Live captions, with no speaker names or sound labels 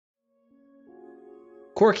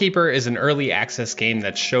Core Keeper is an early access game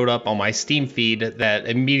that showed up on my Steam feed that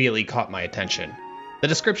immediately caught my attention. The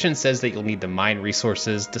description says that you'll need to mine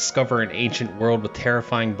resources, discover an ancient world with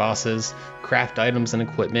terrifying bosses, craft items and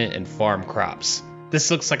equipment, and farm crops.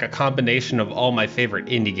 This looks like a combination of all my favorite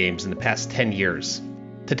indie games in the past 10 years.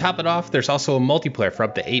 To top it off, there's also a multiplayer for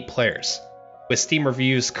up to 8 players. With Steam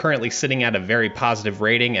reviews currently sitting at a very positive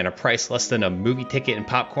rating and a price less than a movie ticket and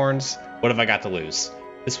popcorns, what have I got to lose?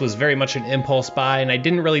 This was very much an impulse buy, and I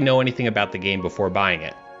didn't really know anything about the game before buying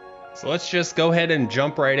it. So let's just go ahead and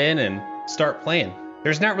jump right in and start playing.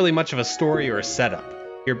 There's not really much of a story or a setup.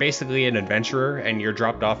 You're basically an adventurer, and you're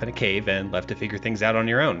dropped off in a cave and left to figure things out on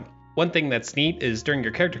your own. One thing that's neat is during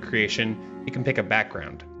your character creation, you can pick a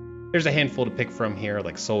background. There's a handful to pick from here,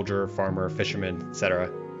 like soldier, farmer, fisherman,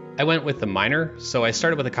 etc. I went with the miner, so I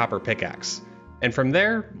started with a copper pickaxe. And from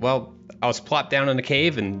there, well, I was plopped down in a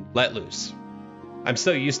cave and let loose. I'm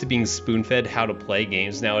so used to being spoon-fed how to play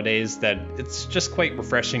games nowadays that it's just quite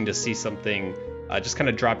refreshing to see something just kind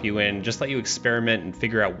of drop you in, just let you experiment and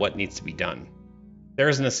figure out what needs to be done. There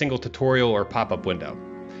isn't a single tutorial or pop-up window.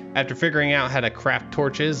 After figuring out how to craft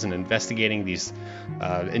torches and investigating these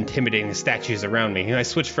intimidating statues around me, I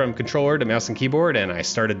switched from controller to mouse and keyboard and I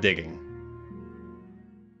started digging.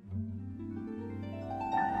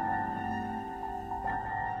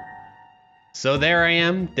 So there I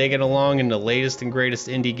am, digging along in the latest and greatest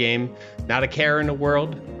indie game, not a care in the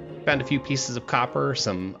world. Found a few pieces of copper,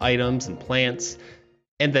 some items and plants,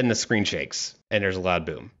 and then the screen shakes, and there's a loud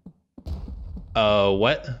boom.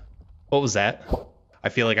 What? What was that? I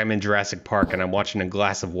feel like I'm in Jurassic Park and I'm watching a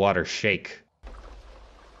glass of water shake.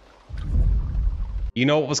 You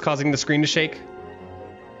know what was causing the screen to shake?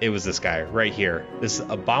 It was this guy right here, this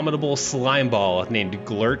abominable slime ball named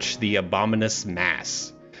Glurch the Abominous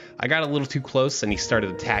Mass. I got a little too close and he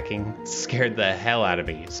started attacking, scared the hell out of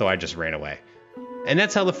me, so I just ran away. And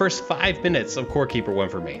that's how the first 5 minutes of Core Keeper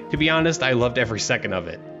went for me. To be honest, I loved every second of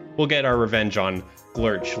it. We'll get our revenge on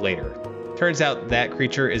Glurch later. Turns out that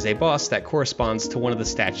creature is a boss that corresponds to one of the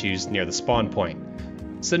statues near the spawn point.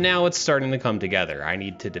 So now it's starting to come together. I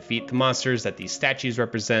need to defeat the monsters that these statues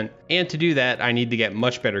represent, and to do that I need to get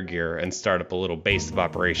much better gear and start up a little base of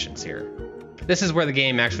operations here. This is where the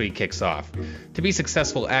game actually kicks off. To be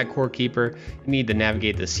successful at Core Keeper, you need to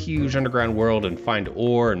navigate this huge underground world and find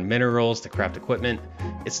ore and minerals to craft equipment.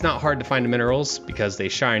 It's not hard to find the minerals because they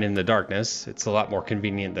shine in the darkness. It's a lot more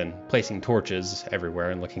convenient than placing torches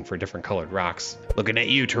everywhere and looking for different colored rocks. Looking at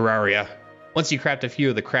you, Terraria. Once you craft a few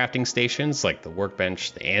of the crafting stations, like the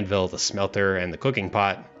workbench, the anvil, the smelter, and the cooking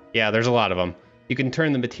pot, yeah, there's a lot of them, you can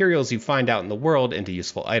turn the materials you find out in the world into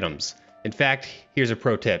useful items. In fact, here's a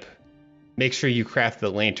pro tip. Make sure you craft the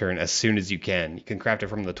lantern as soon as you can. You can craft it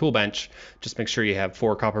from the tool bench. Just make sure you have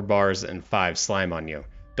 4 copper bars and 5 slime on you.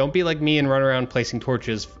 Don't be like me and run around placing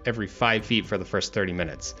torches every 5 feet for the first 30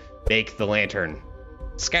 minutes. Make the lantern.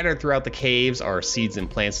 Scattered throughout the caves are seeds and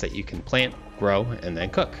plants that you can plant, grow, and then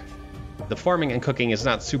cook. The farming and cooking is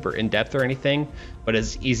not super in-depth or anything, but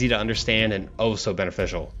it's easy to understand and oh so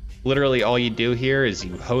beneficial. Literally all you do here is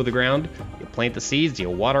you hoe the ground, you plant the seeds, you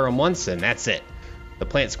water them once, and that's it. The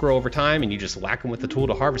plants grow over time and you just whack them with the tool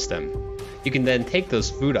to harvest them. You can then take those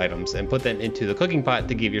food items and put them into the cooking pot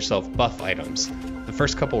to give yourself buff items. The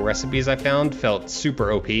first couple recipes I found felt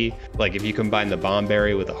super OP, like if you combine the bomb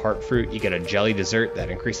berry with a heart fruit, you get a jelly dessert that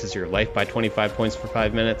increases your life by 25 points for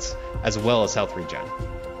 5 minutes, as well as health regen.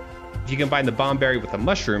 If you combine the bomb berry with a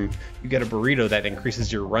mushroom, you get a burrito that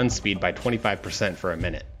increases your run speed by 25% for a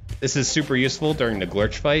minute. This is super useful during the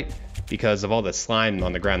Glurch fight because of all the slime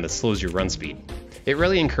on the ground that slows your run speed. It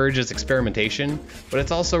really encourages experimentation, but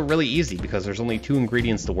it's also really easy because there's only 2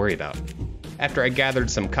 ingredients to worry about. After I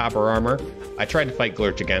gathered some copper armor, I tried to fight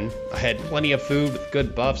Glurch again. I had plenty of food with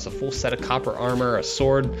good buffs, a full set of copper armor, a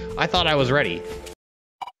sword. I thought I was ready.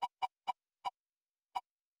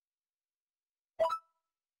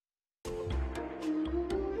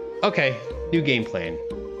 Okay, new game plan.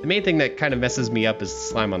 The main thing that kind of messes me up is the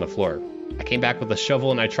slime on the floor. I came back with a shovel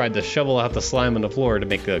and I tried to shovel out the slime on the floor to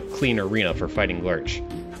make a clean arena for fighting Glurch.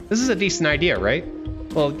 This is a decent idea, right?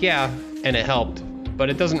 Well, yeah, and it helped, but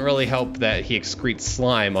it doesn't really help that he excretes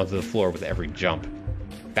slime onto the floor with every jump.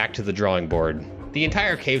 Back to the drawing board. The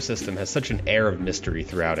entire cave system has such an air of mystery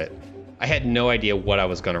throughout it. I had no idea what I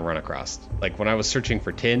was going to run across. Like when I was searching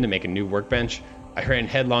for tin to make a new workbench, I ran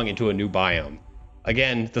headlong into a new biome.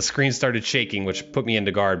 Again, the screen started shaking, which put me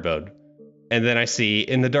into guard mode. And then I see,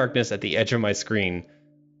 in the darkness at the edge of my screen,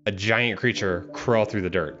 a giant creature crawl through the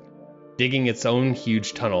dirt, digging its own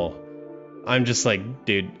huge tunnel. I'm just like,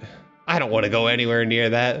 dude, I don't want to go anywhere near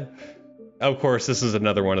that. Of course, this is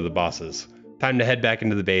another one of the bosses. Time to head back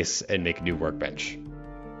into the base and make a new workbench.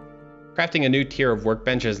 Crafting a new tier of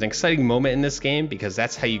workbench is an exciting moment in this game because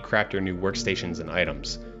that's how you craft your new workstations and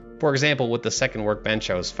items. For example, with the second workbench,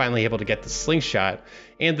 I was finally able to get the slingshot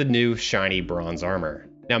and the new shiny bronze armor.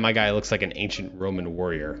 Now my guy looks like an ancient Roman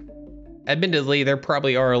warrior. Admittedly, there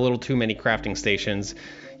probably are a little too many crafting stations.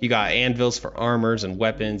 You got anvils for armors and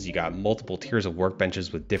weapons, you got multiple tiers of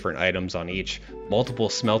workbenches with different items on each, multiple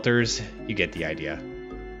smelters, you get the idea.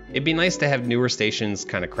 It'd be nice to have newer stations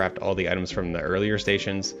kind of craft all the items from the earlier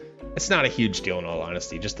stations. It's not a huge deal in all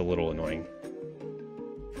honesty, just a little annoying.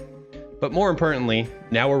 But more importantly,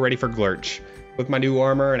 now we're ready for Glurch. With my new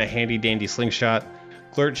armor and a handy dandy slingshot,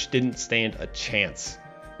 Glurch didn't stand a chance.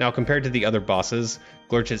 Now compared to the other bosses,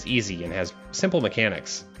 Glurch is easy and has simple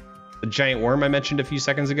mechanics. The giant worm I mentioned a few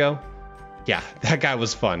seconds ago? Yeah, that guy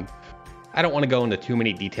was fun. I don't want to go into too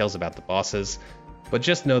many details about the bosses, but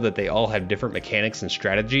just know that they all have different mechanics and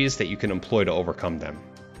strategies that you can employ to overcome them.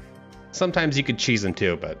 Sometimes you could cheese them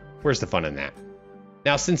too, but where's the fun in that?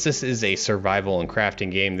 Now since this is a survival and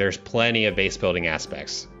crafting game, there's plenty of base building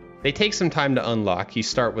aspects. They take some time to unlock. You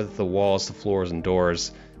start with the walls, the floors, and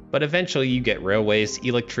doors, but eventually you get railways,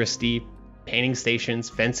 electricity, painting stations,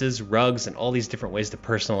 fences, rugs, and all these different ways to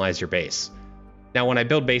personalize your base. Now when I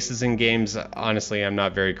build bases in games, honestly I'm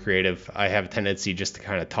not very creative. I have a tendency just to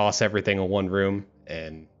kind of toss everything in one room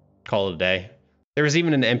and call it a day. There was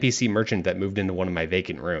even an NPC merchant that moved into one of my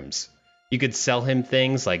vacant rooms. You could sell him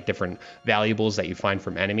things like different valuables that you find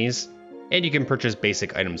from enemies, and you can purchase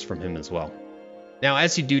basic items from him as well. Now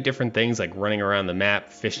as you do different things like running around the map,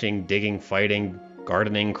 fishing, digging, fighting,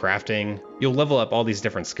 gardening, crafting, you'll level up all these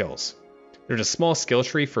different skills. There's a small skill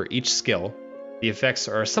tree for each skill. The effects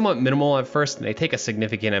are somewhat minimal at first and they take a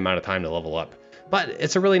significant amount of time to level up, but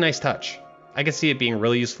it's a really nice touch. I can see it being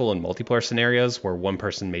really useful in multiplayer scenarios where one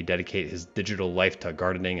person may dedicate his digital life to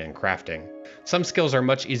gardening and crafting. Some skills are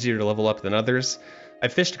much easier to level up than others.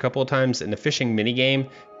 I've fished a couple of times and the fishing minigame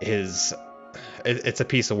it's a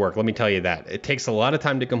piece of work, let me tell you that. It takes a lot of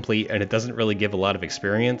time to complete and it doesn't really give a lot of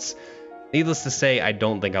experience. Needless to say, I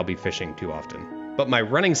don't think I'll be fishing too often. But my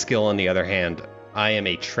running skill on the other hand, I am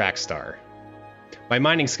a track star. My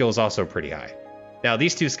mining skill is also pretty high. Now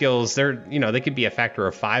these two skills, they could be a factor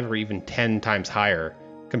of 5 or even 10 times higher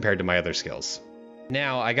compared to my other skills.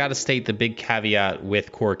 Now I gotta state the big caveat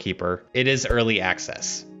with Core Keeper, it is early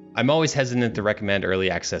access. I'm always hesitant to recommend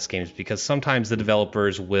early access games because sometimes the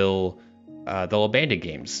developers they'll abandon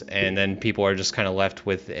games and then people are just kind of left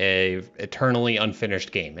with a eternally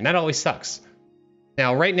unfinished game, and that always sucks.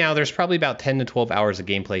 Now right now there's probably about 10 to 12 hours of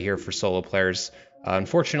gameplay here for solo players.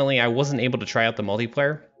 Unfortunately, I wasn't able to try out the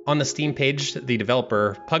multiplayer. On the Steam page, the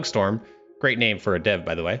developer, PugStorm, great name for a dev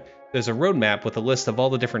by the way, there's a roadmap with a list of all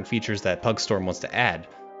the different features that PugStorm wants to add,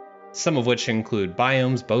 some of which include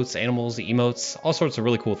biomes, boats, animals, emotes, all sorts of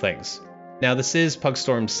really cool things. Now this is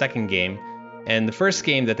PugStorm's second game, and the first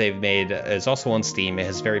game that they've made is also on Steam. It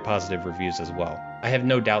has very positive reviews as well. I have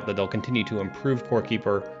no doubt that they'll continue to improve Core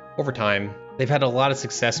Keeper over time. They've had a lot of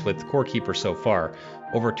success with Core Keeper so far,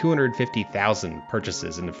 over 250,000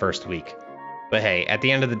 purchases in the first week. But hey, at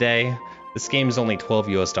the end of the day, this game is only $12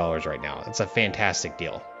 US right now. It's a fantastic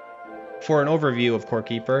deal. For an overview of Core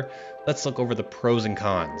Keeper, let's look over the pros and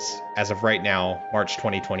cons as of right now, March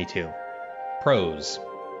 2022. Pros: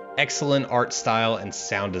 excellent art style and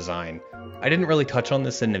sound design. I didn't really touch on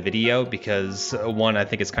this in the video because one, I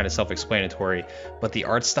think it's kind of self-explanatory, but the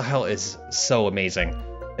art style is so amazing.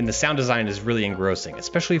 And the sound design is really engrossing,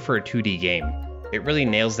 especially for a 2D game. It really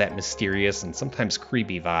nails that mysterious and sometimes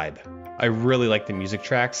creepy vibe. I really like the music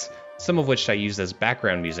tracks, some of which I used as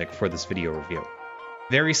background music for this video review.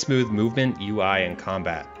 Very smooth movement, UI, and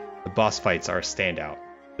combat. The boss fights are a standout.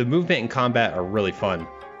 The movement and combat are really fun.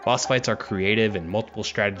 Boss fights are creative and multiple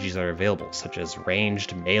strategies are available, such as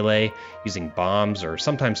ranged, melee, using bombs, or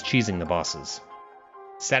sometimes cheesing the bosses.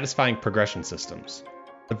 Satisfying progression systems.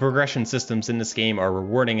 The progression systems in this game are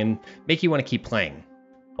rewarding and make you want to keep playing.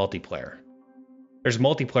 Multiplayer. There's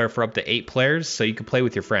multiplayer for up to 8 players, so you can play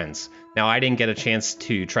with your friends. Now, I didn't get a chance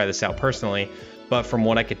to try this out personally, but from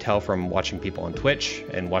what I could tell from watching people on Twitch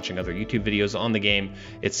and watching other YouTube videos on the game,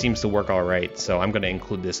 it seems to work alright, so I'm going to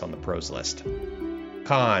include this on the pros list.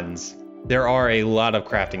 Cons. There are a lot of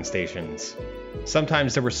crafting stations.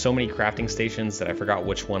 Sometimes there were so many crafting stations that I forgot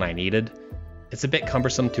which one I needed. It's a bit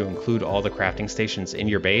cumbersome to include all the crafting stations in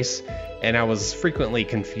your base, and I was frequently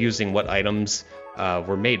confusing what items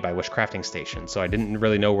were made by which crafting station, so I didn't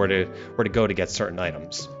really know where to go to get certain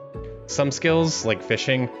items. Some skills, like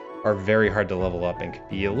fishing, are very hard to level up and can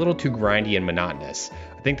be a little too grindy and monotonous.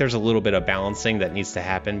 I think there's a little bit of balancing that needs to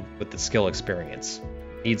happen with the skill experience.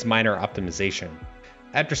 Needs minor optimization.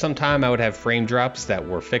 After some time, I would have frame drops that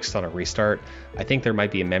were fixed on a restart. I think there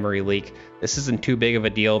might be a memory leak. This isn't too big of a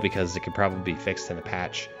deal because it could probably be fixed in a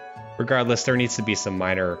patch. Regardless, there needs to be some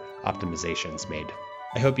minor optimizations made.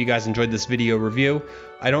 I hope you guys enjoyed this video review.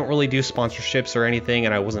 I don't really do sponsorships or anything,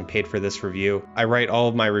 and I wasn't paid for this review. I write all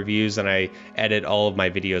of my reviews and I edit all of my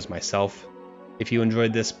videos myself. If you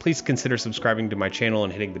enjoyed this, please consider subscribing to my channel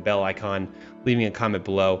and hitting the bell icon, leaving a comment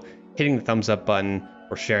below, hitting the thumbs up button,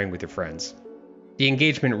 or sharing with your friends. The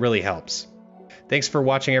engagement really helps. Thanks for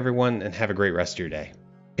watching, everyone, and have a great rest of your day.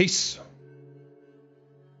 Peace!